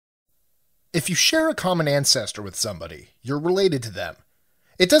If you share a common ancestor with somebody, you're related to them.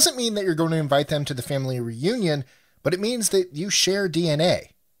 It doesn't mean that you're going to invite them to the family reunion, but it means that you share DNA.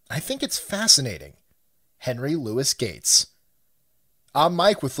 I think it's fascinating. Henry Louis Gates. I'm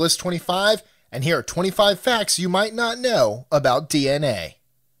Mike with List 25, and here are 25 facts you might not know about DNA.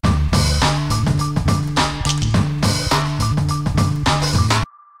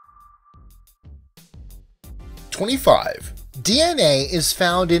 25. DNA is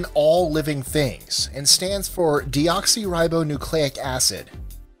found in all living things and stands for deoxyribonucleic acid.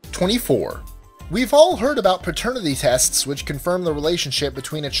 24. We've all heard about paternity tests which confirm the relationship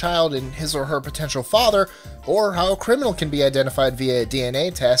between a child and his or her potential father, or how a criminal can be identified via a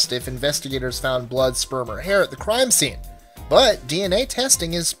DNA test if investigators found blood, sperm, or hair at the crime scene. But DNA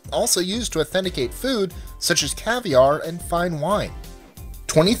testing is also used to authenticate food such as caviar and fine wine.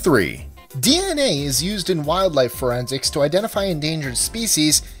 23. DNA is used in wildlife forensics to identify endangered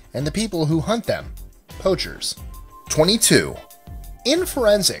species and the people who hunt them, poachers. 22. In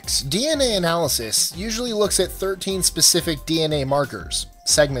forensics, DNA analysis usually looks at 13 specific DNA markers,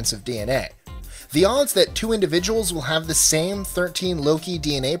 segments of DNA. The odds that two individuals will have the same 13 loci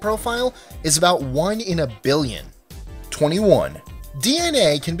DNA profile is about 1 in a billion. 21.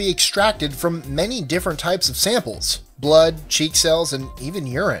 DNA can be extracted from many different types of samples: blood, cheek cells, and even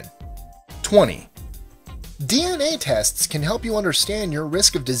urine. 20. DNA tests can help you understand your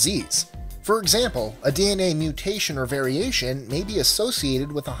risk of disease. For example, a DNA mutation or variation may be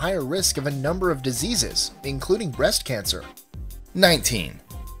associated with a higher risk of a number of diseases, including breast cancer. 19.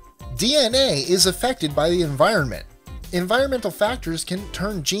 DNA is affected by the environment. Environmental factors can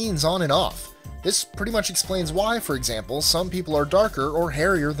turn genes on and off. This pretty much explains why, for example, some people are darker or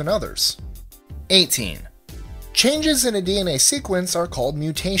hairier than others. 18. Changes in a DNA sequence are called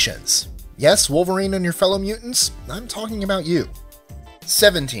mutations. Yes, Wolverine and your fellow mutants, I'm talking about you.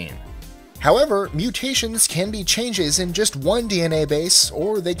 17. However, mutations can be changes in just one DNA base,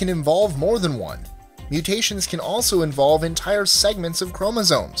 or they can involve more than one. Mutations can also involve entire segments of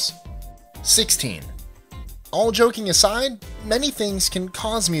chromosomes. 16. All joking aside, many things can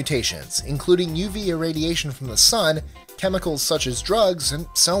cause mutations, including UV irradiation from the sun, chemicals such as drugs, and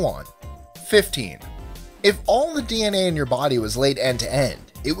so on. 15. If all the DNA in your body was laid end to end,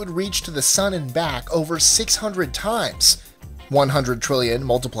 it would reach to the sun and back over 600 times. 100 trillion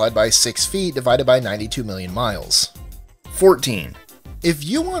multiplied by 6 feet divided by 92 million miles. 14. If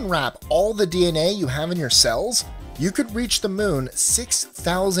you unwrap all the DNA you have in your cells, you could reach the moon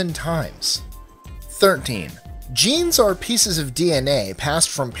 6,000 times. 13. Genes are pieces of DNA passed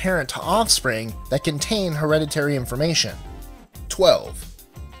from parent to offspring that contain hereditary information. 12.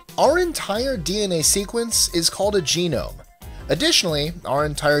 Our entire DNA sequence is called a genome. Additionally, our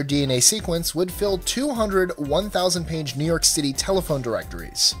entire DNA sequence would fill 200 1,000-page New York City telephone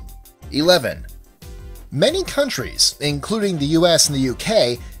directories. 11. Many countries, including the US and the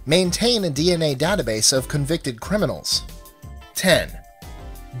UK, maintain a DNA database of convicted criminals. 10.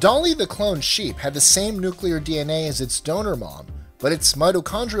 Dolly the cloned sheep had the same nuclear DNA as its donor mom, but its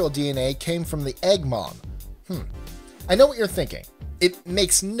mitochondrial DNA came from the egg mom. I know what you're thinking. It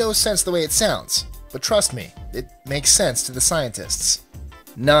makes no sense the way it sounds. But trust me, it makes sense to the scientists.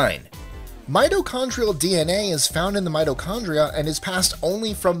 9. Mitochondrial DNA is found in the mitochondria and is passed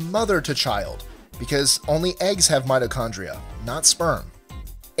only from mother to child, because only eggs have mitochondria, not sperm.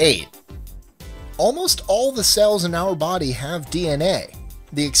 8. Almost all the cells in our body have DNA,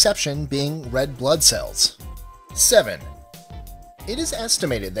 the exception being red blood cells. 7. It is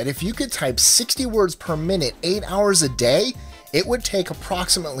estimated that if you could type 60 words per minute 8 hours a day, it would take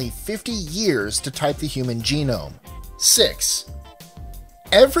approximately 50 years to type the human genome. 6.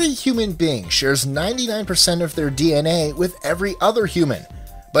 Every human being shares 99% of their DNA with every other human,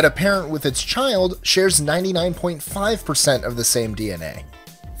 but a parent with its child shares 99.5% of the same DNA.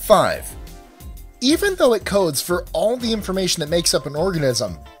 5. Even though it codes for all the information that makes up an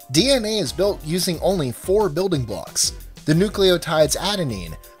organism, DNA is built using only 4 building blocks: the nucleotides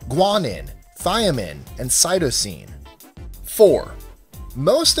adenine, guanine, thymine, and cytosine. 4.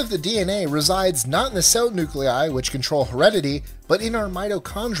 Most of the DNA resides not in the cell nuclei, which control heredity, but in our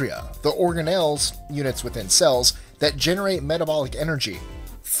mitochondria, the organelles, units within cells, that generate metabolic energy.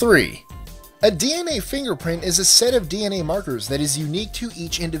 3. A DNA fingerprint is a set of DNA markers that is unique to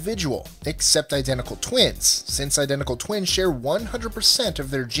each individual, except identical twins, since identical twins share 100%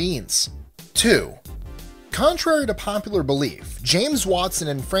 of their genes. 2. Contrary to popular belief, James Watson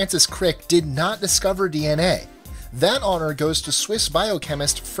and Francis Crick did not discover DNA. That honor goes to Swiss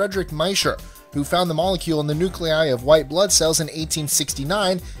biochemist Friedrich Miescher, who found the molecule in the nuclei of white blood cells in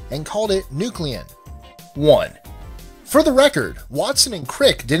 1869 and called it nuclein. 1. For the record, Watson and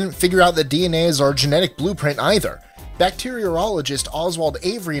Crick didn't figure out that DNA is our genetic blueprint either. Bacteriologist Oswald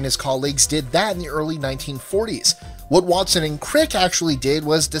Avery and his colleagues did that in the early 1940s. What Watson and Crick actually did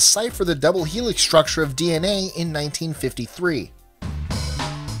was decipher the double helix structure of DNA in 1953.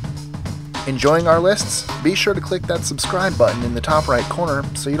 Enjoying our lists? Be sure to click that subscribe button in the top right corner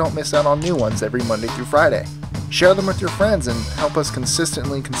so you don't miss out on new ones every Monday through Friday. Share them with your friends and help us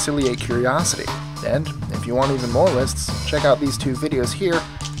consistently conciliate curiosity. And if you want even more lists, check out these two videos here,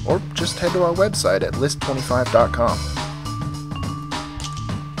 or just head to our website at list25.com.